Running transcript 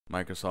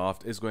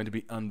Microsoft is going to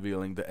be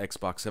unveiling the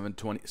Xbox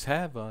 720.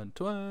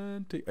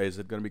 720. Is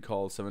it going to be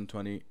called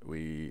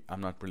 720?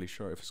 I'm not really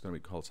sure if it's going to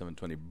be called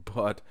 720,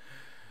 but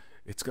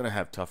it's going to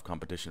have tough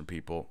competition,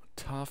 people.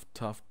 Tough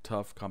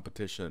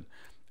competition.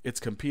 It's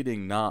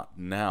competing not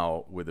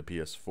now with the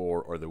PS4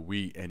 or the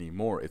Wii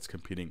anymore. It's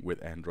competing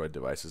with Android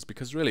devices.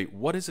 Because really,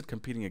 what is it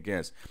competing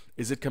against?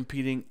 Is it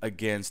competing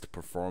against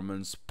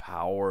performance,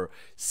 power,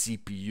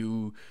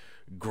 CPU,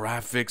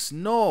 graphics?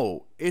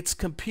 No, it's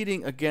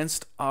competing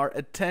against our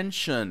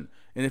attention.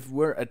 And if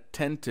we're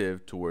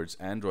attentive towards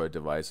Android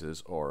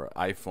devices or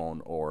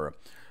iPhone or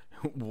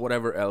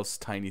whatever else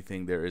tiny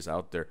thing there is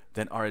out there,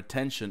 then our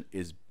attention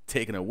is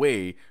taken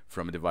away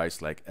from a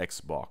device like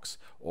Xbox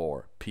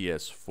or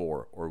PS4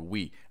 or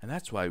Wii. And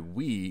that's why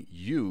Wii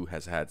U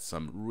has had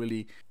some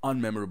really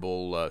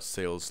unmemorable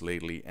sales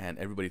lately, and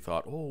everybody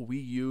thought, oh,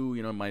 Wii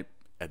U, might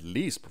at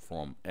least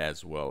perform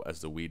as well as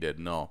the Wii did.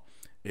 No,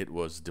 it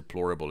was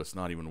deplorable. It's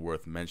not even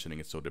worth mentioning.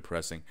 It's so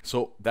depressing.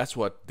 So that's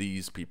what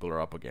these people are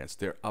up against.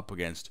 They're up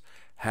against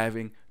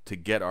having to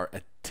get our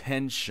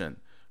attention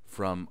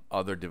from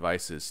other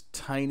devices.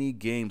 Tiny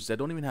games that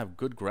don't even have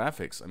good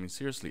graphics. I mean,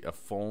 seriously, a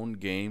phone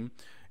game,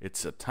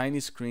 it's a tiny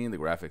screen, the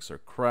graphics are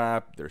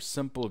crap, they're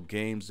simple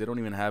games, they don't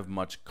even have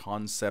much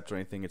concept or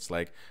anything. It's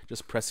like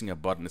just pressing a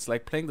button. It's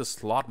like playing the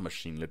slot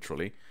machine,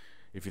 literally,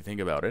 if you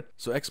think about it.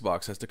 So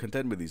Xbox has to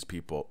contend with these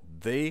people.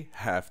 They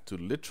have to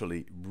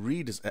literally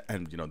redesign,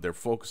 and they're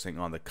focusing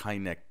on the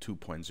Kinect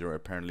 2.0.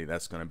 Apparently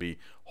that's going to be,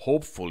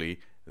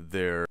 hopefully,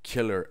 their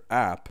killer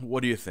app.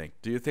 What do you think?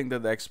 Do you think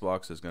that the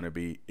Xbox is going to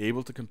be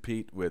able to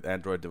compete with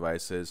Android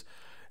devices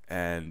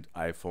and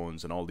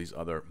iPhones and all these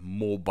other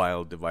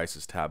mobile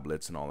devices,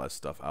 tablets and all that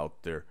stuff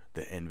out there,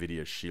 the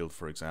Nvidia Shield,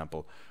 for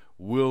example?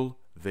 Will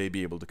they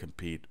be able to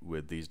compete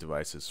with these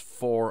devices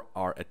for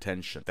our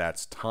attention?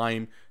 That's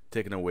time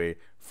taken away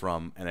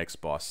from an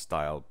Xbox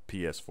style,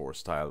 PS4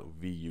 style,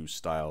 Wii U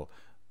style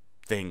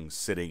thing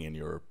sitting in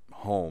your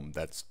home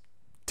that's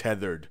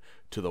tethered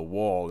to the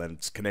wall and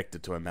it's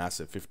connected to a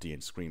massive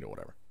 50-inch screen or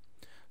whatever.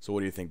 So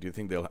what do you think? Do you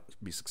think they'll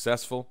be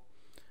successful,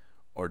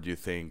 or do you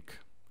think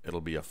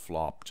it'll be a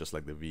flop just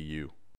like the Wii U?